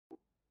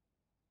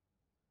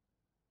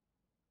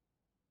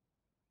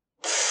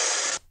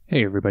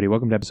Hey everybody,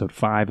 welcome to episode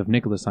 5 of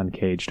Nicolas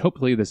Uncaged.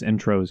 Hopefully this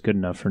intro is good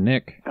enough for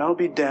Nick. I'll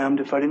be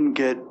damned if I didn't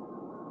get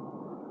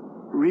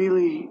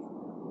really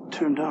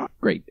turned on.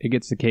 Great, it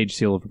gets the Cage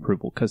seal of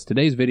approval, because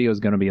today's video is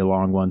going to be a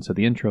long one, so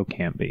the intro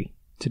can't be.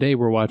 Today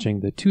we're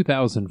watching the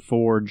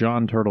 2004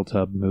 Jon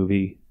Turteltaub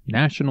movie,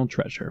 National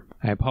Treasure.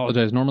 I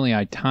apologize, normally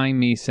I time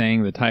me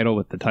saying the title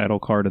with the title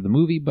card of the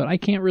movie, but I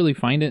can't really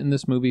find it in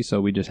this movie,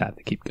 so we just have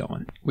to keep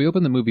going. We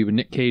open the movie with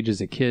Nick Cage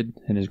as a kid,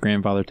 and his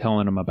grandfather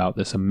telling him about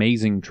this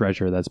amazing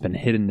treasure that's been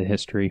hidden to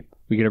history.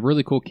 We get a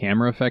really cool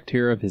camera effect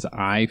here of his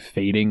eye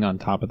fading on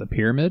top of the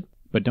pyramid,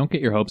 but don't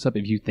get your hopes up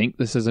if you think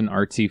this is an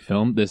artsy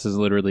film. This is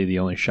literally the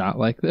only shot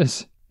like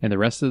this, and the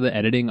rest of the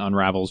editing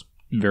unravels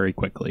very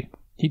quickly.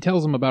 He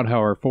tells them about how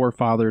our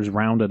forefathers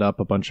rounded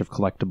up a bunch of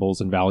collectibles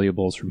and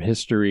valuables from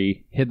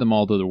history, hid them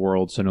all to the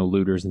world so no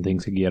looters and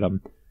things could get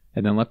them,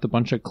 and then left a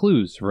bunch of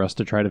clues for us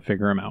to try to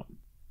figure them out.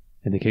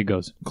 And the kid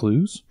goes,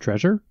 "Clues?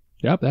 Treasure?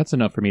 Yep, that's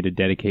enough for me to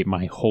dedicate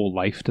my whole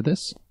life to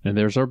this." And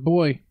there's our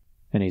boy.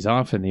 And he's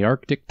off in the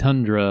Arctic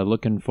tundra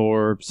looking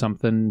for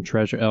something,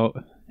 treasure. Oh,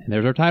 and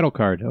there's our title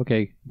card.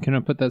 Okay, can I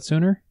put that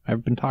sooner?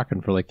 I've been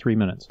talking for like 3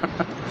 minutes.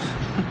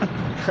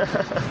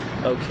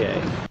 Okay.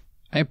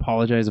 I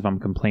apologize if I'm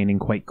complaining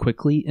quite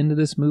quickly into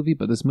this movie,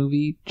 but this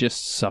movie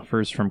just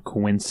suffers from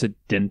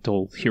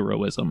coincidental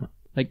heroism.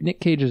 Like, Nick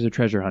Cage is a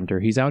treasure hunter.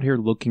 He's out here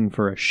looking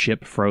for a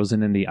ship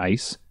frozen in the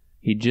ice.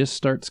 He just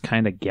starts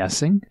kind of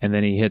guessing, and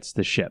then he hits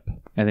the ship.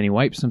 And then he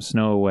wipes some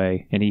snow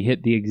away, and he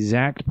hit the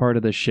exact part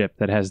of the ship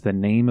that has the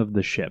name of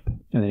the ship.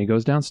 And then he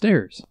goes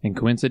downstairs, and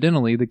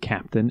coincidentally, the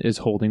captain is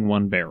holding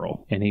one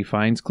barrel. And he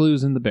finds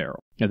clues in the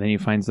barrel. And then he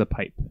finds the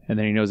pipe. And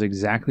then he knows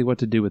exactly what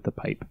to do with the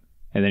pipe.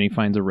 And then he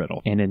finds a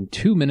riddle, and in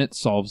 2 minutes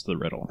solves the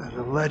riddle.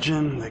 The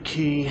legend, the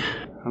key,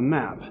 a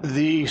map.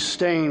 The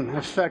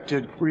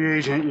stain-affected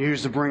reagent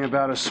used to bring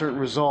about a certain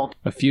result.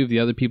 A few of the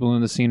other people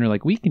in the scene are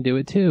like, "We can do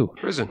it too."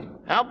 Prison.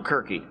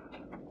 Albuquerque.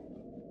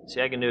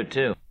 See, I can do it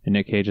too. And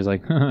Nick Cage is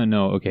like,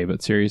 no, okay,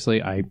 but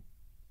seriously, I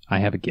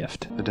have a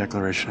gift. The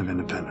Declaration of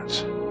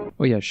Independence.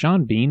 Oh yeah,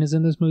 Sean Bean is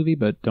in this movie,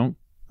 but don't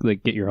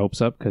get your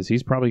hopes up, because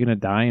he's probably going to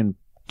die in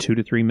 2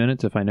 to 3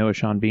 minutes if I know a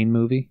Sean Bean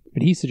movie.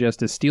 But he suggests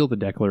to steal the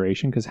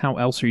Declaration, because how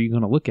else are you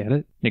going to look at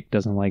it? Nick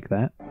doesn't like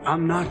that.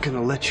 I'm not going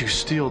to let you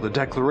steal the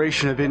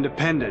Declaration of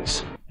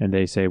Independence. And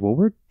they say, well,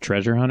 we're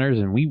treasure hunters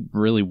and we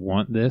really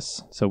want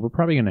this, so we're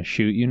probably going to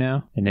shoot you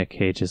now. And Nick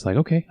Cage is like,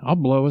 okay, I'll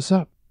blow us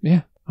up.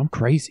 Yeah, I'm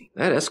crazy.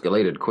 That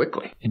escalated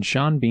quickly. And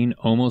Sean Bean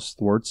almost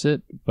thwarts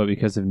it, but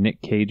because of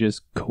Nick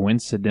Cage's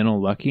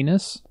coincidental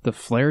luckiness, the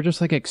flare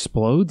just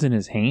explodes in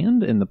his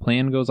hand and the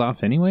plan goes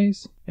off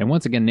anyways. And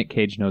once again, Nick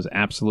Cage knows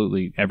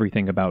absolutely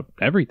everything about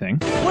everything.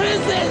 What is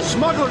this?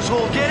 Smuggler's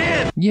hole, get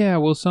in! Yeah,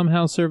 we'll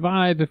somehow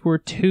survive if we're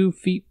 2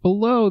 feet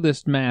below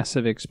this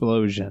massive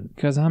explosion.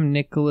 Because I'm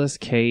Nicolas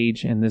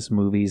Cage and this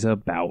movie's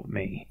about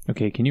me.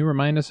 Okay, can you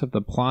remind us of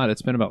the plot?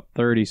 It's been about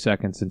 30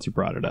 seconds since you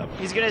brought it up.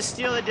 He's gonna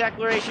steal the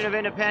Declaration of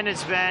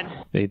Independence, Ben.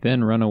 They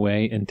then run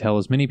away and tell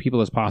as many people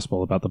as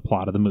possible about the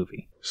plot of the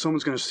movie.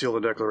 Someone's going to steal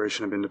the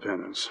Declaration of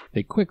Independence.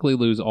 They quickly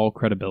lose all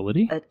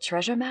credibility. A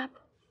treasure map?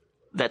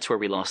 That's where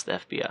we lost the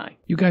FBI.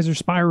 You guys are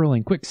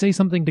spiraling. Quick, say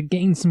something to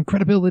gain some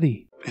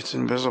credibility. It's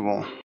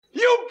invisible.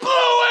 You blew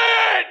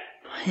it!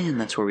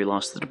 And that's where we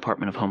lost the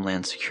Department of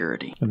Homeland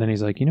Security. And then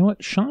he's like, you know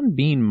what? Sean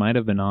Bean might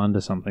have been on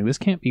to something. This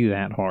can't be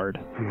that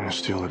hard. I'm going to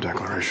steal the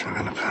Declaration of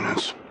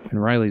Independence.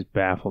 And Riley's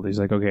baffled. He's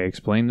like, okay,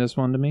 explain this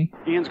one to me.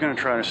 Ian's going to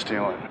try to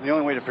steal it. The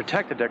only way to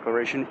protect the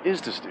Declaration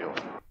is to steal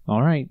it.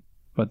 All right.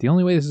 But the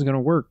only way this is going to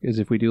work is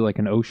if we do like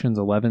an Ocean's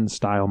 11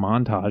 style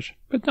montage.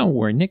 But don't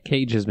worry, Nick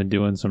Cage has been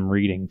doing some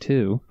reading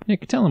too.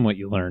 Nick, tell him what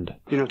you learned.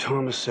 You know,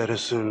 Thomas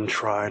Edison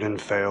tried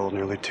and failed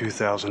nearly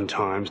 2,000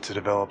 times to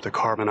develop the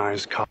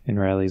carbonized copper. And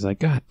Riley's like,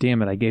 God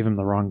damn it, I gave him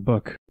the wrong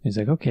book. He's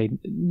like, okay,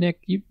 Nick,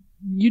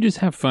 you just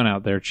have fun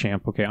out there,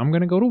 champ. Okay, I'm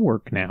going to go to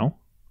work now,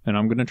 and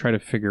I'm going to try to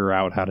figure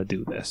out how to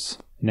do this.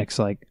 Nick's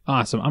like,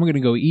 awesome, I'm going to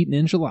go eat an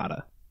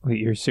enchilada. Wait,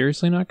 you're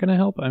seriously not going to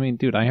help? I mean,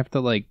 dude, I have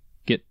to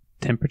get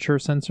temperature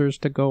sensors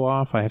to go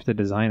off. I have to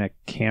design a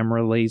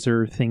camera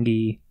laser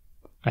thingy.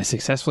 I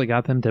successfully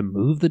got them to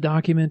move the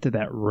document to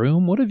that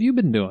room. What have you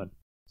been doing?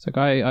 It's like,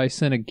 I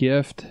sent a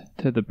gift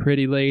to the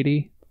pretty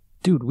lady.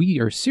 Dude, we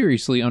are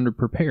seriously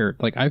underprepared.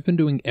 I've been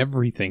doing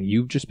everything.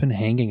 You've just been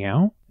hanging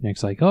out?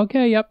 Nick's like,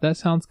 okay, yep, that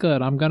sounds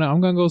good. I'm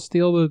gonna go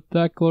steal the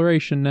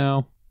Declaration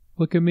now.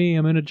 Look at me,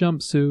 I'm in a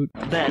jumpsuit.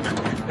 Ben,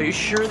 are you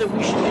sure that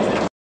we should do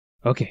that?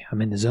 Okay,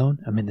 I'm in the zone.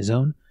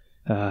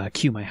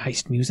 Cue my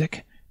heist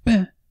music.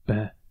 Bah.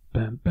 Bum,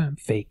 bum, bum,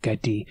 fake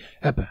ID,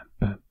 bum,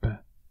 bum, bum,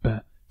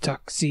 bum,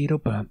 tuxedo,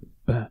 bum,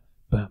 bum,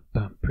 bum,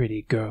 bum,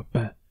 pretty girl,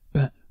 bum,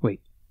 bum. Wait,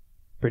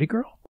 pretty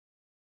girl?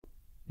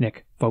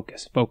 Nick,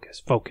 focus,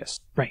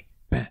 right,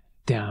 bum,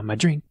 down my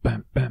drink,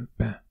 bum, bum,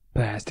 bum,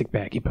 plastic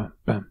baggie, bum,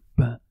 bum,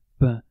 bum,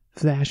 bum,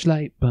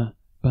 flashlight, bum,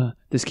 bum,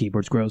 this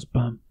keyboard's gross,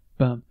 bum,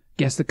 bum,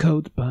 guess the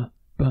code, bum,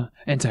 bum,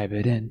 and type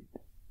it in,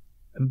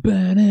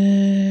 and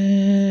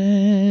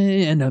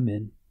I'm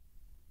in.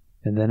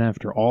 And then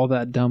after all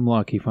that dumb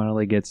luck, he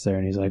finally gets there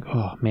and he's like,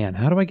 oh man,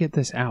 how do I get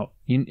this out?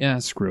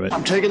 Screw it.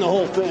 I'm taking the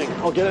whole thing.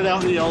 I'll get it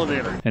out in the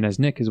elevator. And as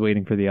Nick is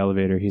waiting for the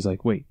elevator, he's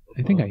like, wait,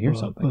 I think I hear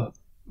something.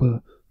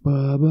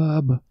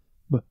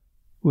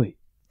 Wait,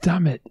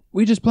 damn it.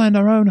 We just planned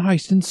our own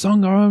heist and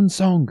sung our own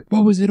song.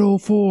 What was it all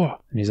for?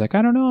 And he's like,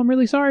 I don't know. I'm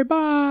really sorry.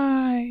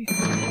 Bye.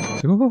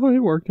 It's like, oh, it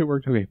worked.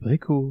 Okay, play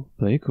cool.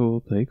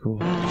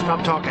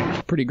 Stop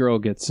talking. Pretty girl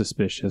gets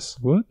suspicious.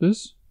 What?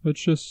 This?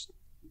 It's just,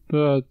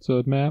 it's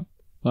a map.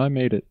 I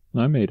made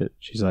it.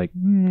 She's like,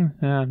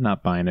 I'm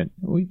not buying it.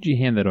 Would you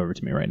hand that over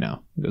to me right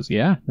now? He goes,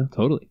 yeah, no,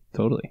 totally.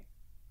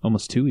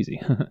 Almost too easy.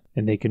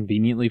 And they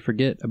conveniently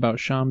forget about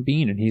Sean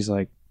Bean, and he's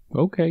like,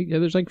 okay, yeah,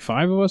 there's like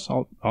 5 of us.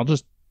 I'll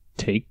just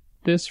take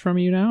this from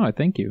you now. I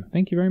thank you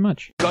very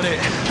much. Got it.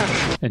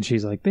 And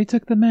she's like, they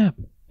took the map.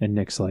 And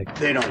Nick's like,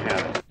 they don't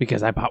have it.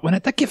 Because I bought one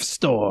at the gift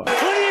store. Who do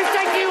you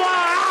think you are?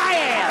 I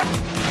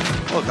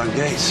am! Well done,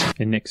 Gates.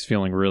 And Nick's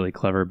feeling really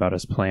clever about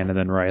his plan, and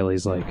then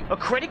Riley's like, A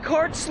credit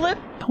card slip?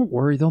 don't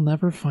worry, they'll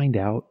never find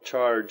out.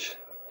 Charge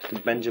to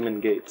Benjamin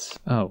Gates.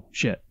 Oh,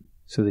 shit.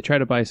 So they try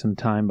to buy some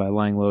time by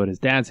lying low at his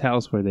dad's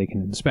house where they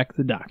can inspect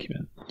the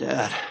document.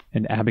 Dad.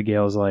 And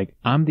Abigail's like,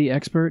 I'm the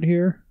expert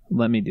here.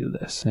 Let me do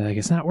this. And they're like,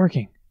 it's not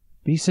working.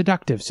 Be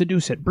seductive.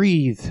 Seduce it.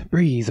 Breathe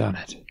on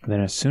it. And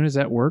then as soon as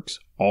that works,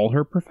 all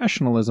her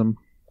professionalism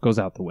goes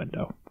out the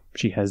window.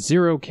 She has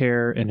zero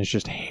care and is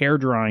just hair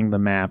drying the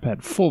map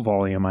at full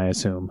volume, I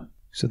assume.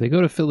 So they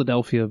go to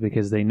Philadelphia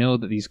because they know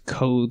that these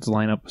codes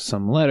line up with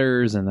some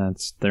letters and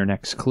that's their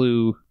next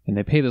clue. And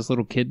they pay this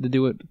little kid to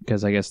do it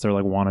because I guess they're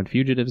like wanted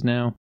fugitives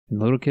now. And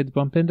the little kids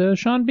bump into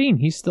Sean Bean.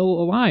 He's still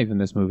alive in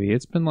this movie.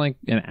 It's been like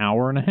an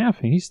hour and a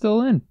half and he's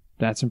still in.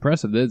 That's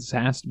impressive. This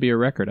has to be a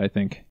record, I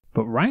think.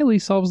 But Riley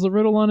solves the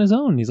riddle on his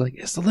own. He's like,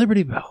 it's the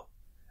Liberty Bell.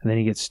 And then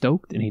he gets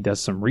stoked and he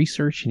does some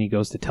research and he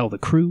goes to tell the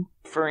crew.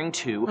 Referring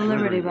to... The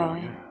Liberty Bell.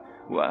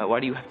 Why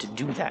do you have to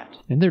do that?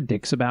 And they're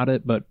dicks about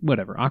it, but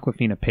whatever.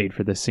 Aquafina paid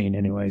for this scene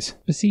anyways.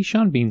 But see,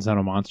 Sean Bean's not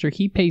a monster.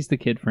 He pays the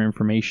kid for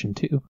information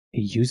too.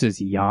 He uses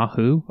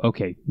Yahoo?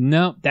 Okay,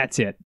 no, that's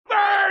it.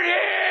 Burn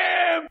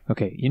him!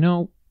 Okay,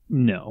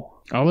 no.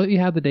 I'll let you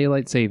have the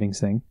daylight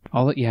savings thing.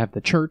 I'll let you have the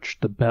church,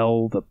 the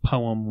bell, the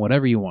poem,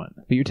 whatever you want.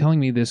 But you're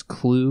telling me this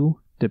clue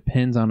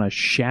depends on a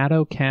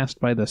shadow cast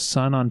by the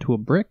sun onto a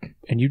brick?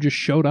 And you just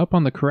showed up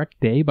on the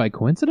correct day by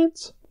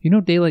coincidence? You know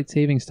daylight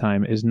savings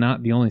time is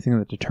not the only thing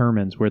that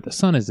determines where the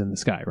sun is in the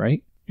sky,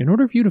 right? In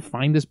order for you to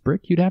find this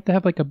brick, you'd have to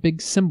have like a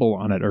big symbol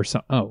on it or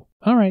something. Oh,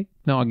 alright.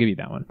 No, I'll give you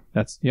that one.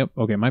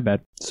 Okay, my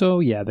bad. So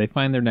yeah, they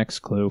find their next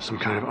clue. Some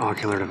kind of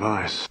ocular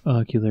device.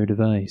 Ocular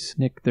device.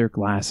 Nick, they're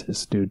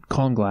glasses, dude.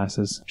 Call them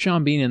glasses.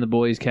 Sean Bean and the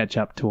boys catch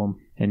up to him.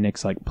 And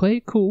Nick's like, play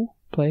it cool.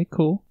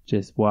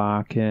 Just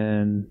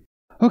walking.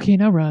 Okay,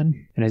 now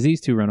run. And as these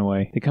two run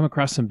away, they come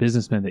across some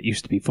businessmen that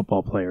used to be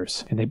football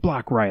players, and they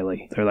block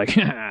Riley. They're like,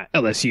 haha,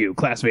 LSU,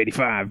 class of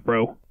 85,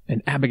 bro.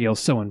 And Abigail's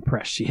so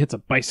impressed, she hits a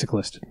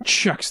bicyclist and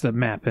chucks the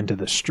map into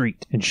the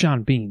street. And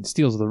Sean Bean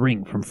steals the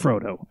ring from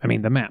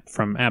the map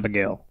from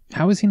Abigail.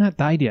 How has he not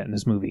died yet in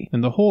this movie?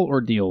 And the whole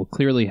ordeal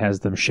clearly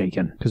has them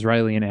shaken. Because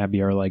Riley and Abby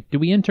are like, do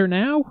we enter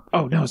now?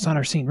 Oh, no, it's not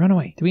our scene. Run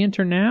away. Do we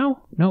enter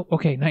now? No,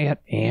 okay, not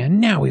yet.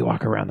 And now we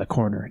walk around the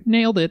corner.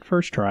 Nailed it.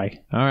 First try.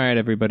 All right,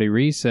 everybody,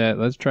 reset.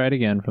 Let's try it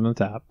again from the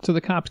top. So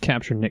the cops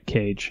capture Nick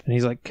Cage. And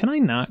he's like, can I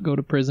not go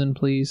to prison,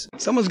 please?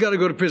 Someone's got to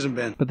go to prison,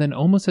 Ben. But then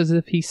almost as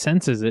if he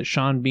senses it,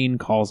 Sean Bean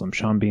calls him.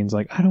 Sean Bean's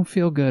like, I don't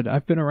feel good.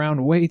 I've been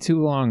around way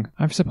too long.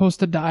 I'm supposed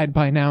to die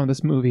by now in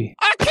this movie.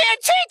 I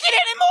can't take it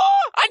anymore!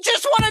 I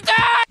just want to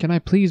die! Can I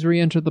please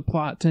re-enter the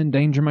plot to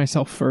endanger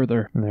myself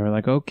further? And they were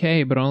like,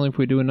 okay, but only if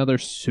we do another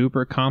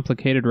super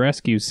complicated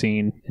rescue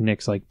scene. And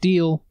Nick's like,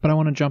 deal, but I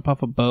want to jump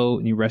off a boat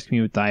and you rescue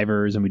me with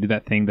divers and we do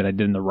that thing that I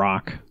did in The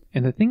Rock.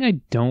 And the thing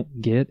I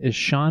don't get is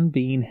Sean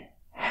Bean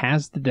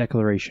has the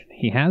declaration.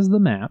 He has the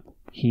map.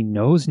 He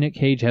knows Nick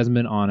Cage hasn't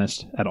been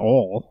honest at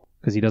all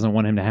because he doesn't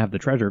want him to have the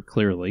treasure,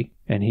 clearly.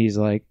 And he's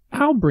like,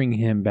 I'll bring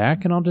him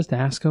back and I'll just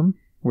ask him,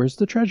 where's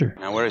the treasure?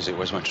 Now, where is it?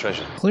 Where's my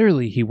treasure?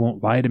 Clearly, he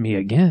won't lie to me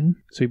again.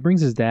 So he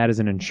brings his dad as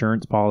an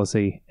insurance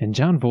policy, and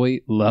Jon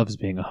Voight loves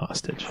being a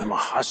hostage. I'm a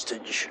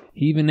hostage.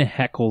 He even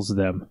heckles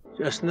them.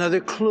 Just another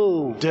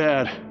clue.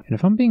 Dad. And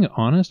if I'm being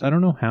honest, I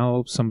don't know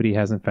how somebody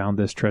hasn't found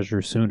this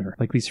treasure sooner.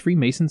 Like, these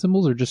Freemason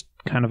symbols are just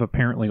kind of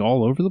apparently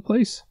all over the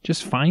place.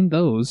 Just find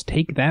those,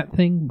 take that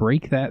thing,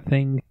 break that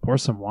thing, pour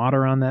some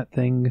water on that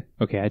thing.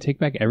 Okay, I take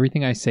back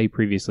everything I say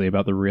previously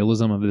about the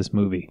realism of this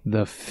movie.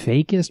 The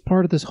fakest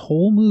part of this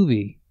whole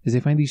movie is they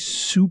find these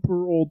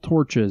super old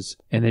torches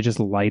and they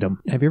just light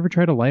them. Have you ever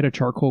tried to light a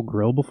charcoal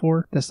grill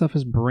before? That stuff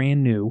is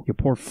brand new. You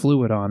pour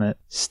fluid on it,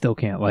 still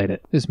can't light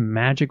it. This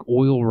magic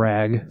oil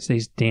rag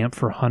stays damp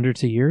for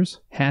hundreds of years.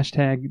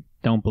 Hashtag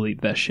don't believe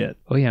that shit.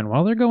 Oh yeah, and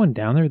while they're going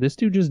down there, this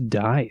dude just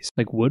dies.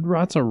 Like, wood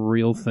rot's a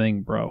real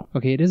thing, bro.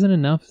 Okay, it isn't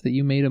enough that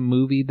you made a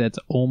movie that's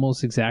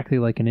almost exactly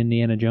like an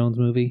Indiana Jones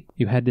movie.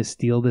 You had to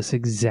steal this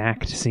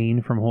exact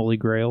scene from Holy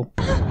Grail.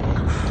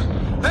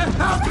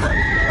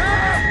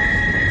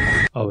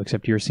 Oh,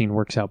 except your scene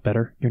works out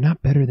better. You're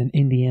not better than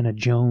Indiana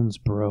Jones,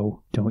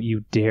 bro. Don't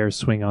you dare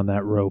swing on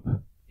that rope.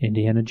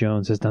 Indiana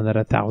Jones has done that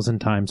 1,000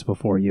 times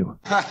before you.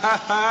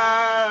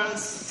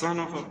 Son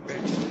of a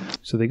bitch.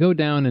 So they go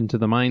down into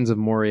the mines of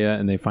Moria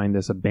and they find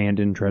this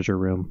abandoned treasure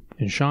room.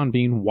 And Sean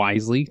Bean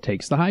wisely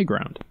takes the high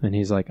ground. And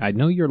he's like, I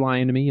know you're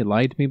lying to me. You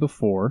lied to me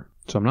before.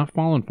 So I'm not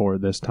falling for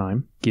it this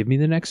time. Give me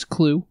the next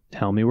clue.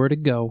 Tell me where to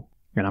go.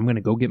 And I'm going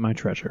to go get my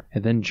treasure.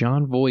 And then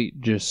Jon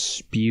Voight just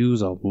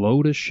spews a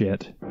load of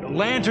shit. The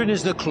lantern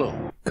is the clue.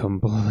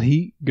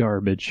 Complete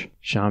garbage.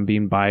 Sean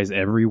Bean buys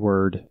every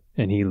word.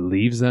 And he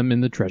leaves them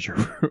in the treasure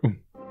room.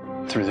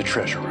 Through the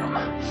treasure room.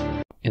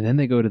 And then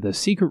they go to the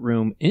secret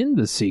room in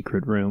the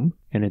secret room.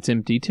 And it's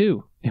empty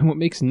too. And what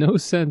makes no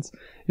sense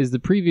is the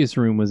previous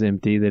room was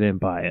empty. They didn't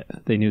buy it.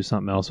 They knew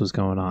something else was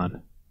going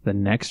on. The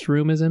next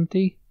room is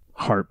empty.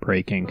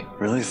 Heartbreaking.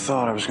 Really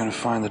thought I was going to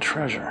find the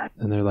treasure.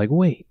 And they're like,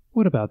 wait,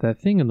 what about that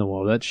thing in the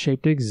wall? That's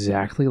shaped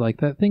exactly like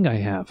that thing I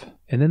have.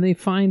 And then they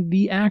find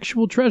the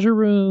actual treasure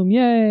room.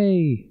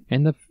 Yay!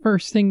 And the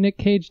first thing Nick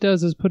Cage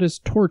does is put his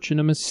torch in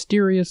a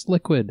mysterious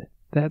liquid.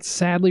 That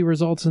sadly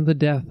results in the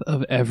death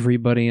of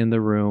everybody in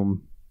the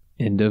room.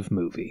 End of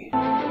movie.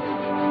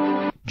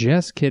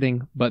 Just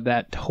kidding, but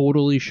that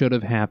totally should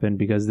have happened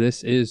because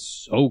this is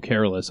so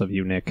careless of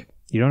you, Nick.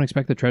 You don't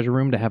expect the treasure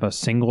room to have a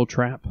single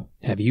trap?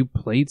 Have you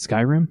played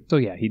Skyrim? So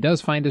yeah, he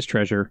does find his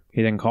treasure.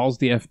 He then calls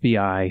the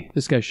FBI.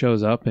 This guy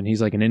shows up and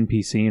he's like an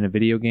NPC in a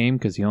video game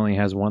because he only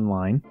has one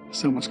line.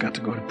 Someone's got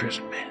to go to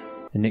prison, man.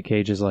 And Nick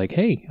Cage is like,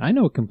 hey, I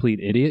know a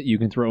complete idiot you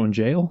can throw in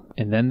jail.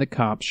 And then the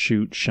cops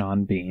shoot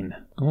Sean Bean.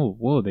 Oh,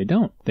 whoa, they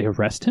don't. They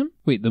arrest him?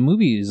 Wait, the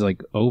movie is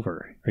like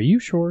over. Are you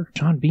sure?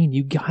 Sean Bean,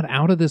 you got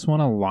out of this one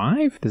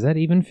alive? Does that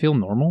even feel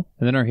normal?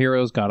 And then our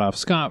heroes got off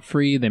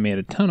scot-free. They made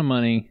a ton of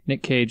money.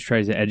 Nick Cage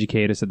tries to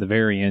educate us at the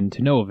very end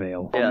to no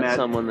avail. Yeah,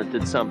 someone that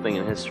did something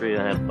in history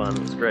and had fun.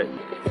 It was great.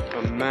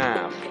 A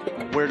map.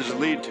 Where does it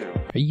lead to?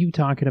 Are you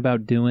talking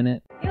about doing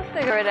it? You'll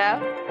figure it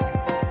out.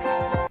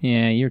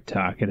 Yeah, you're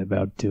talking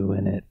about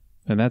doing it.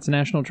 And that's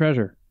National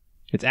Treasure.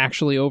 It's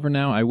actually over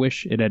now. I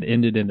wish it had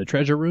ended in the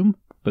treasure room,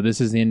 but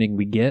this is the ending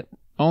we get.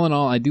 All in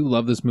all, I do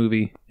love this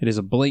movie. It is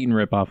a blatant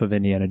ripoff of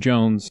Indiana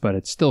Jones, but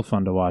it's still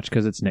fun to watch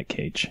because it's Nick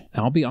Cage.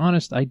 And I'll be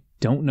honest, I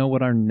don't know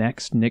what our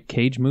next Nick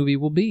Cage movie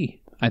will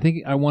be. I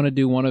think I want to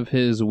do one of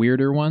his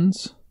weirder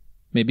ones.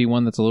 Maybe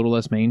one that's a little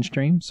less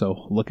mainstream,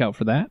 so look out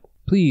for that.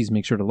 Please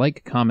make sure to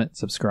like, comment,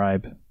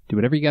 subscribe, do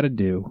whatever you gotta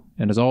do.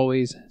 And as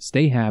always,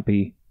 stay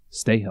happy,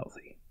 stay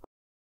healthy.